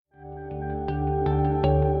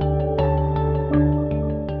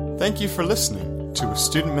Thank you for listening to a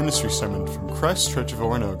student ministry sermon from Christ Church of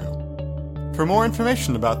Oronogo. For more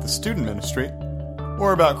information about the student ministry,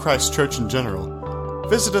 or about Christ Church in general,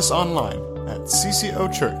 visit us online at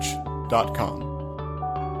ccochurch.com.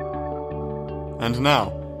 And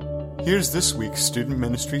now, here's this week's student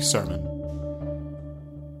ministry sermon.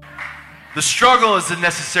 The struggle is a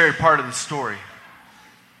necessary part of the story.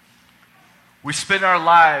 We spend our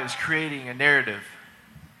lives creating a narrative.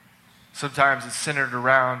 Sometimes it's centered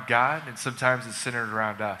around God, and sometimes it's centered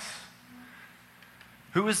around us.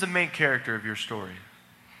 Who is the main character of your story?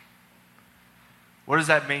 What does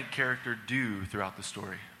that main character do throughout the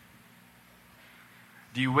story?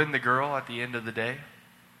 Do you win the girl at the end of the day?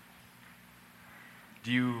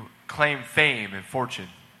 Do you claim fame and fortune?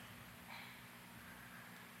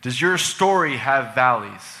 Does your story have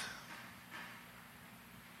valleys?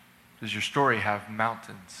 Does your story have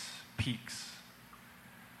mountains, peaks?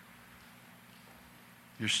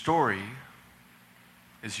 Your story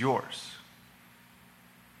is yours.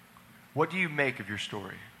 What do you make of your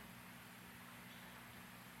story?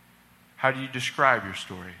 How do you describe your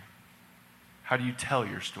story? How do you tell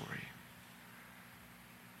your story?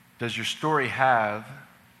 Does your story have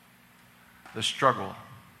the struggle?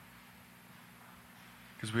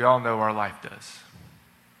 Because we all know our life does.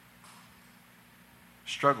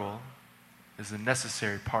 Struggle is a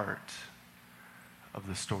necessary part of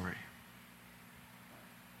the story.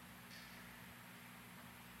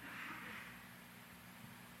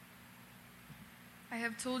 I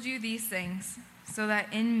have told you these things, so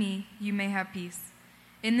that in me you may have peace.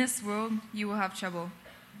 In this world you will have trouble,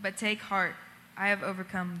 but take heart, I have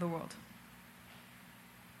overcome the world.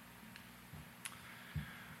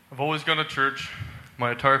 I've always gone to church.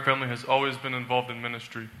 My entire family has always been involved in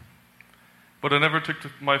ministry. But I never took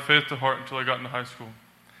my faith to heart until I got into high school.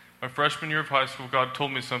 My freshman year of high school, God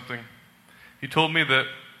told me something. He told me that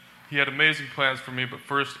He had amazing plans for me, but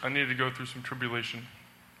first I needed to go through some tribulation.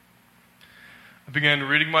 I began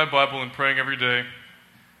reading my Bible and praying every day,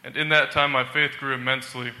 and in that time my faith grew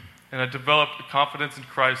immensely, and I developed a confidence in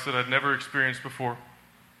Christ that I'd never experienced before.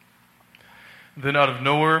 Then out of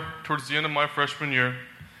nowhere, towards the end of my freshman year,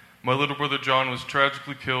 my little brother John was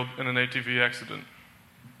tragically killed in an ATV accident.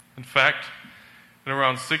 In fact, in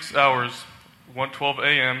around 6 hours, 1:12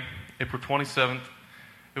 a.m., April 27th,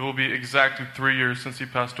 it will be exactly 3 years since he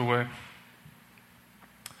passed away.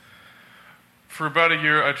 For about a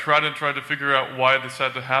year, I tried to figure out why this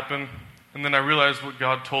had to happen, and then I realized what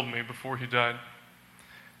God told me before he died.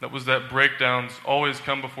 That was that breakdowns always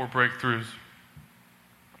come before breakthroughs.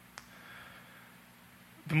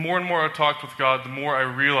 The more and more I talked with God, the more I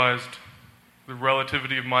realized the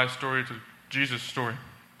relativity of my story to Jesus' story.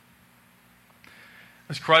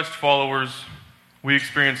 As Christ followers, we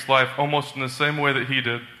experience life almost in the same way that he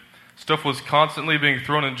did. Stuff was constantly being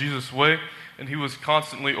thrown in Jesus' way, and he was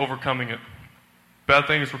constantly overcoming it. Bad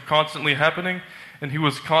things were constantly happening, and he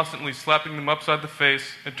was constantly slapping them upside the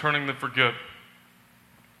face and turning them for good.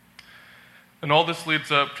 And all this leads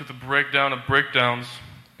up to the breakdown of breakdowns,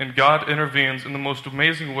 and God intervenes in the most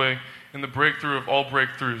amazing way in the breakthrough of all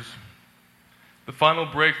breakthroughs. The final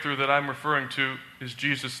breakthrough that I'm referring to is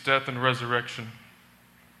Jesus' death and resurrection.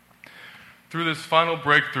 Through this final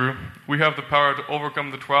breakthrough, we have the power to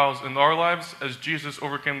overcome the trials in our lives as Jesus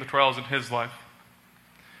overcame the trials in his life.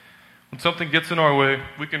 When something gets in our way,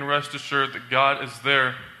 we can rest assured that God is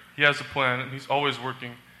there, he has a plan, and he's always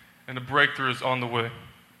working, and a breakthrough is on the way.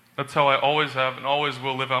 That's how I always have and always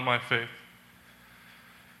will live out my faith.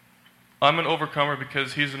 I'm an overcomer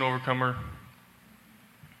because he's an overcomer,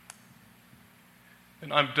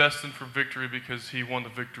 and I'm destined for victory because he won the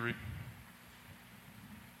victory.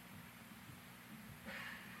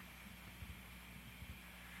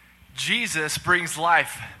 Jesus brings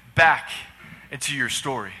life back into your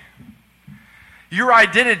story. Your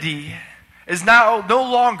identity is now no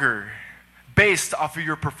longer based off of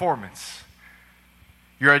your performance.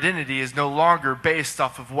 Your identity is no longer based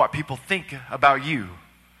off of what people think about you,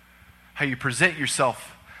 how you present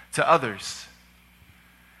yourself to others.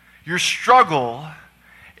 Your struggle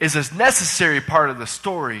is a necessary part of the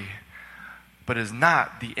story, but is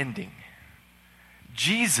not the ending.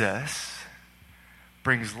 Jesus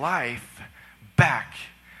brings life back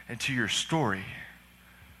into your story.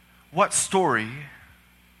 What story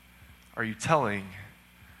are you telling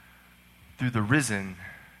through the risen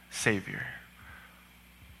Savior?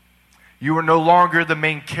 You are no longer the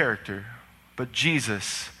main character, but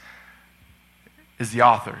Jesus is the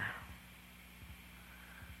author.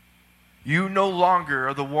 You no longer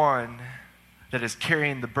are the one that is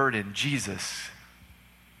carrying the burden. Jesus,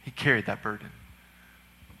 he carried that burden.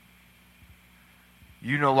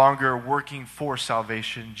 You no longer are working for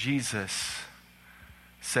salvation. Jesus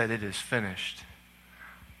said it is finished.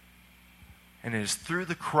 And it is through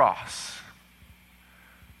the cross,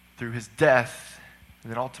 through his death,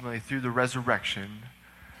 and then ultimately through the resurrection,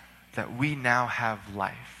 that we now have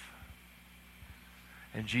life.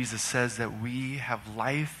 And Jesus says that we have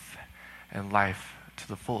life and life to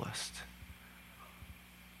the fullest.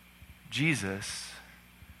 Jesus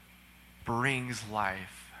brings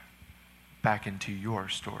life back into your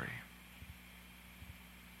story.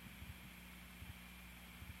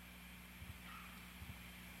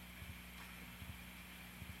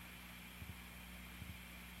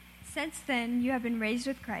 Since then, you have been raised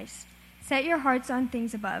with Christ. Set your hearts on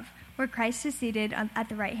things above, where Christ is seated at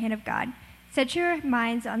the right hand of God. Set your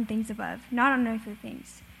minds on things above, not on earthly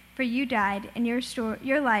things. For you died, and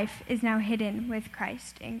your life is now hidden with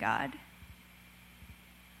Christ in God.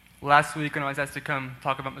 Last week, when I was asked to come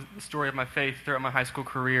talk about the story of my faith throughout my high school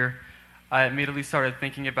career, I immediately started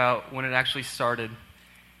thinking about when it actually started.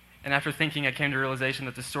 And after thinking, I came to the realization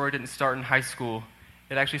that the story didn't start in high school.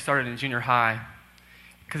 It actually started in junior high.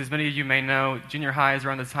 Because as many of you may know, junior high is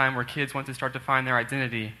around the time where kids want to start to find their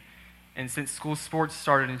identity. And since school sports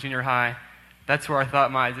started in junior high, that's where I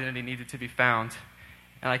thought my identity needed to be found.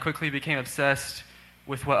 And I quickly became obsessed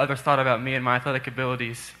with what others thought about me and my athletic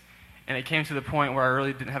abilities. And it came to the point where I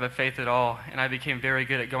really didn't have a faith at all. And I became very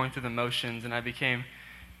good at going through the motions. And I became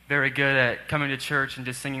very good at coming to church and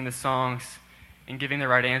just singing the songs and giving the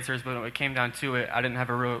right answers. But when it came down to it, I didn't have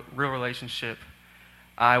a real relationship.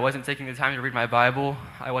 I wasn't taking the time to read my Bible.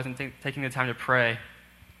 I wasn't taking the time to pray.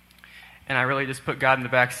 And I really just put God in the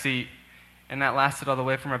back seat. And that lasted all the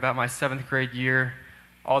way from about my 7th grade year,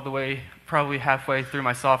 all the way probably halfway through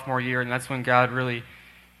my sophomore year. And that's when God really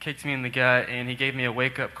kicked me in the gut, and he gave me a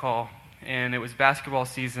wake-up call. And it was basketball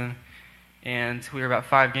season, and we were about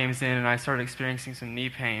 5 games in, and I started experiencing some knee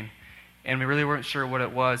pain. And we really weren't sure what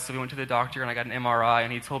it was, so we went to the doctor, and I got an MRI,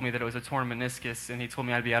 and he told me that it was a torn meniscus, and he told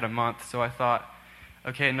me I'd be out a month. So I thought,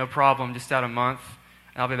 okay, no problem, just out a month,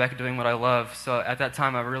 and I'll be back to doing what I love. So at that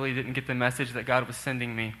time, I really didn't get the message that God was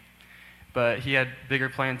sending me. But he had bigger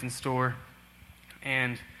plans in store.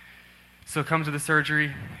 And so come to the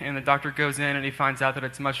surgery, and the doctor goes in, and he finds out that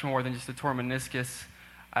it's much more than just a torn meniscus.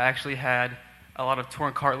 I actually had a lot of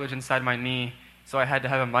torn cartilage inside my knee, so I had to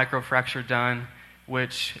have a microfracture done,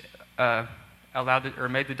 which made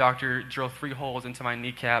the doctor drill 3 holes into my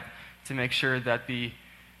kneecap to make sure that the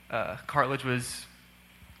cartilage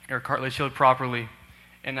healed properly.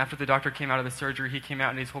 And after the doctor came out of the surgery, he came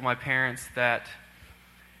out and he told my parents that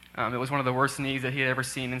it was one of the worst knees that he had ever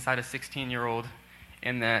seen inside a 16-year-old,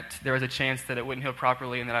 and that there was a chance that it wouldn't heal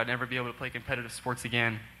properly and that I'd never be able to play competitive sports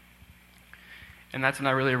again. And that's when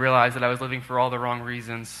I really realized that I was living for all the wrong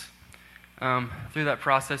reasons. Through that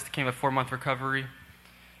process came a 4-month recovery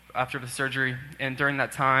after the surgery, and during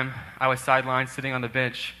that time, I was sidelined sitting on the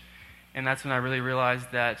bench, and that's when I really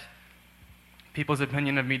realized that people's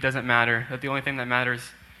opinion of me doesn't matter, that the only thing that matters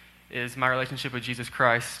is my relationship with Jesus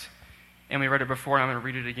Christ. And we read it before, and I'm going to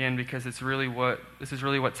read it again because this is really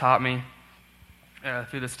what taught me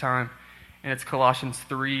through this time. And it's Colossians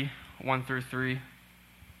 3:1-3.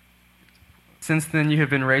 Since then you have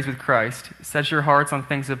been raised with Christ. Set your hearts on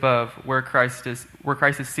things above, where Christ is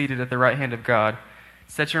seated at the right hand of God.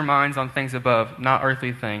 Set your minds on things above, not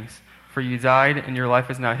earthly things. For you died, and your life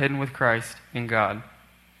is now hidden with Christ in God.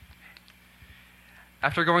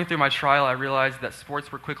 After going through my trial, I realized that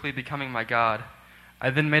sports were quickly becoming my God. I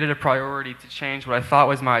then made it a priority to change what I thought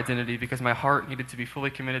was my identity because my heart needed to be fully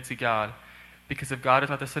committed to God. Because if God is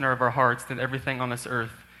not the center of our hearts, then everything on this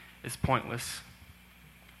earth is pointless.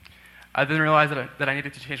 I then realized that I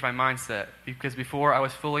needed to change my mindset because before I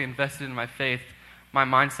was fully invested in my faith, my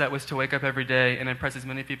mindset was to wake up every day and impress as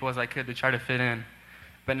many people as I could to try to fit in.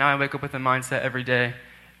 But now I wake up with a mindset every day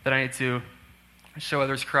that I need to show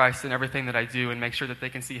others Christ in everything that I do and make sure that they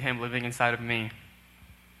can see Him living inside of me.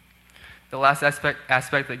 The last aspect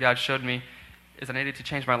that God showed me is I needed to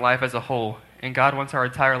change my life as a whole. And God wants our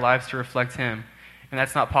entire lives to reflect Him. And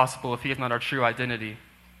that's not possible if He is not our true identity.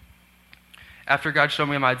 After God showed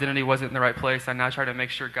me my identity wasn't in the right place, I now try to make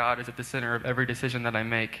sure God is at the center of every decision that I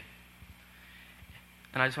make.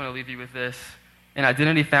 And I just want to leave you with this. An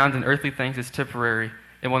identity found in earthly things is temporary.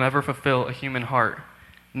 It will never fulfill a human heart.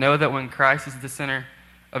 Know that when Christ is at the center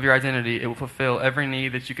of your identity, it will fulfill every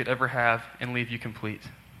need that you could ever have and leave you complete.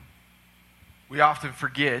 We often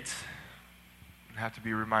forget and have to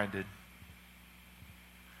be reminded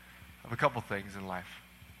of a couple things in life.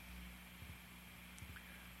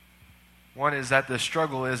 One is that the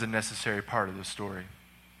struggle is a necessary part of the story,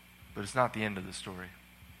 but it's not the end of the story.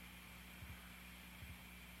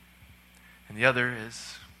 And the other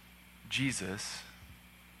is Jesus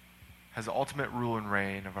has ultimate rule and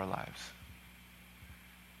reign of our lives.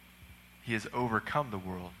 He has overcome the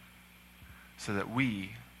world so that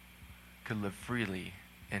we could live freely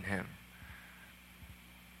in him.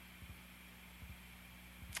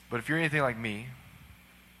 But if you're anything like me,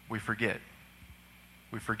 we forget.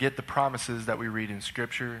 We forget the promises that we read in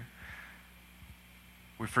Scripture.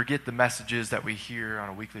 We forget the messages that we hear on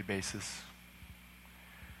a weekly basis.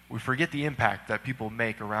 We forget the impact that people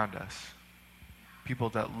make around us. People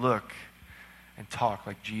that look and talk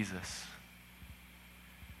like Jesus.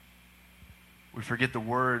 We forget the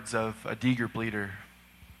words of a D group leader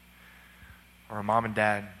or a mom and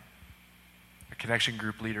dad, a connection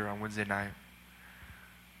group leader on Wednesday night.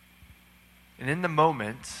 And in the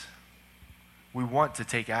moment, we want to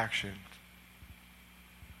take action.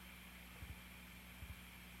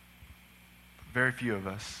 Very few of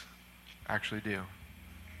us actually do.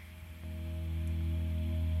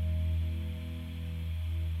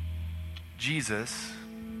 Jesus,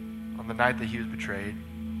 on the night that he was betrayed,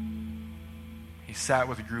 he sat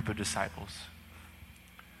with a group of disciples.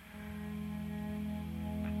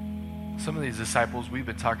 Some of these disciples we've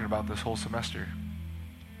been talking about this whole semester.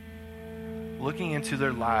 Looking into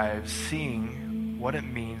their lives, seeing what it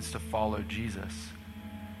means to follow Jesus.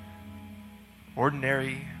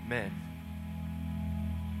 Ordinary men.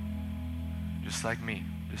 Just like me,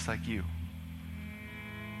 just like you.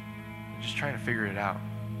 Just trying to figure it out.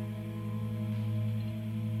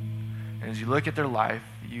 And as you look at their life,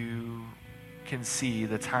 you can see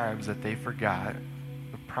the times that they forgot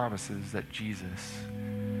the promises that Jesus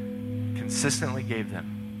consistently gave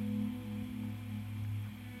them.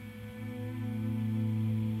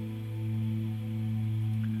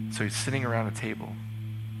 So he's sitting around a table.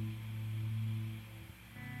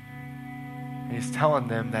 And he's telling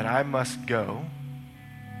them that I must go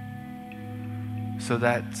so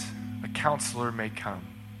that a counselor may come.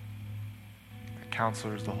 The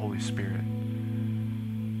counselor is the Holy Spirit.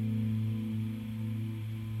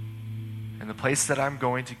 And the place that I'm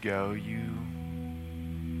going to go, you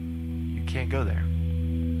can't go there.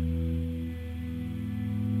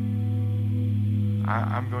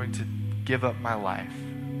 I'm going to give up my life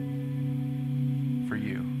for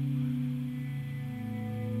you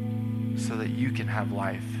so that you can have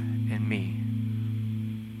life in me.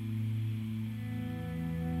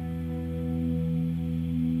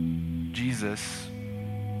 Jesus,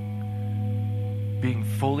 being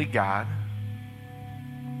fully God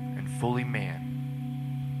and fully man,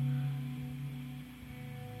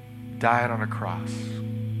 died on a cross,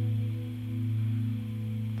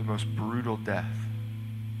 the most brutal death,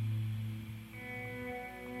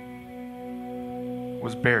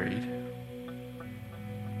 was buried,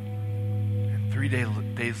 and 3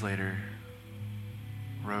 days later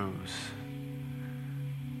rose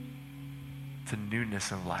to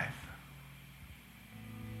newness of life,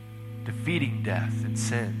 defeating death and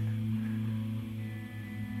sin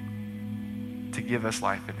to give us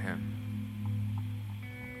life in him.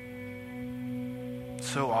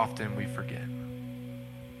 So often we forget.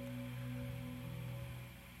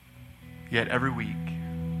 Yet every week,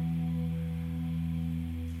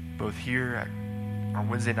 both here on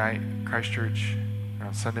Wednesday night, Christ Church, and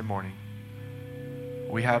on Sunday morning,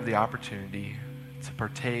 we have the opportunity to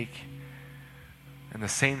partake in the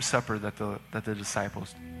same supper that the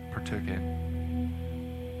disciples partook in.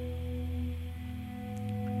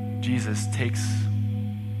 Jesus takes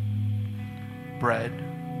bread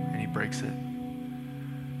and he breaks it.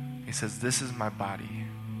 He says, "This is my body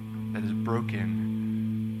that is broken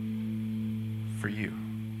for you."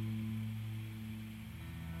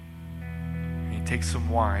 And he takes some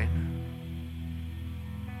wine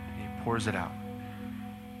and he pours it out.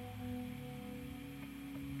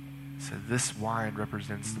 He said, "This wine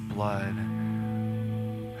represents the blood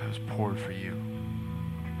that was poured for you."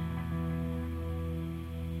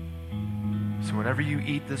 So whenever you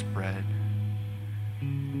eat this bread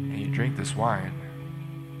and you drink this wine,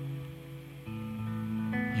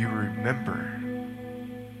 you remember.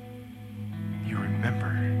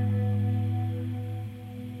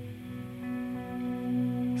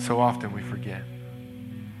 So often we forget.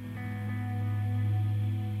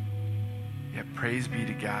 Yet praise be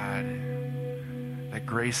to God that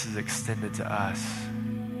grace is extended to us,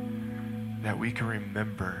 that we can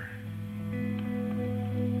remember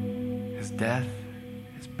his death,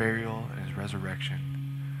 his burial, and his resurrection.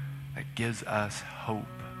 That gives us hope.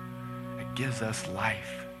 That gives us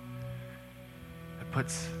life. That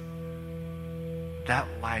puts that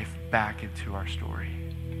life back into our story.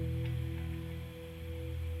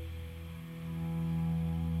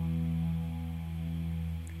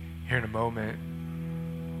 Here in a moment,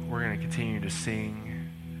 we're going to continue to sing.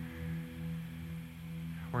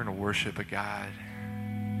 We're going to worship a God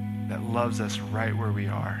that loves us right where we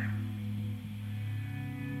are.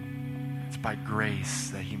 It's by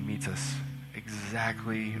grace that he meets us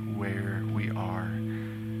exactly where we are.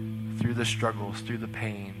 Through the struggles, through the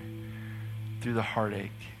pain, through the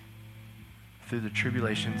heartache, through the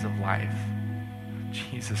tribulations of life,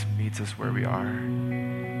 Jesus meets us where we are.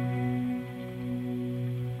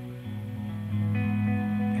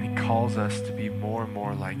 And he calls us to be more and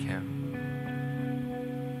more like him.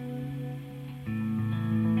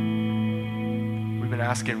 We've been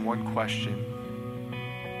asking one question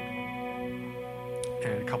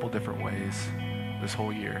in a couple different ways this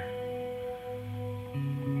whole year.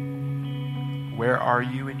 Where are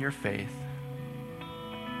you in your faith?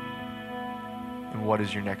 And what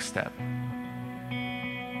is your next step?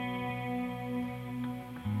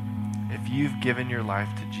 If you've given your life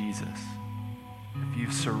to Jesus, if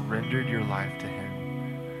you've surrendered your life to him,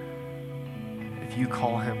 if you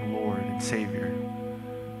call him Lord and Savior,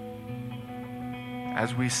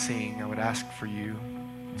 as we sing, I would ask for you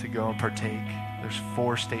to go and partake. There's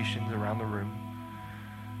 4 stations around the room.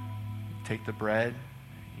 You take the bread,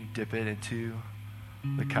 you dip it into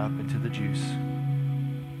the cup, into the juice.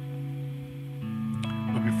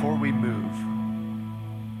 But before we move,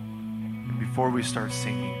 and before we start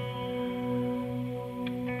singing,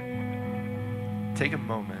 take a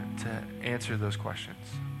moment to answer those questions.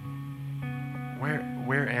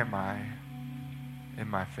 Where am I in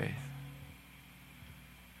my faith?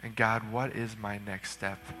 And God, what is my next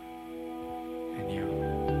step in you?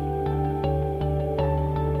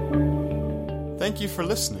 Thank you for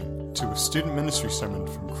listening to a student ministry sermon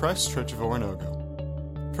from Christ Church of Oronogo.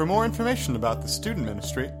 For more information about the student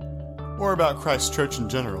ministry or about Christ Church in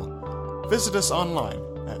general, visit us online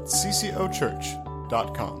at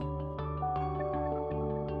ccochurch.com.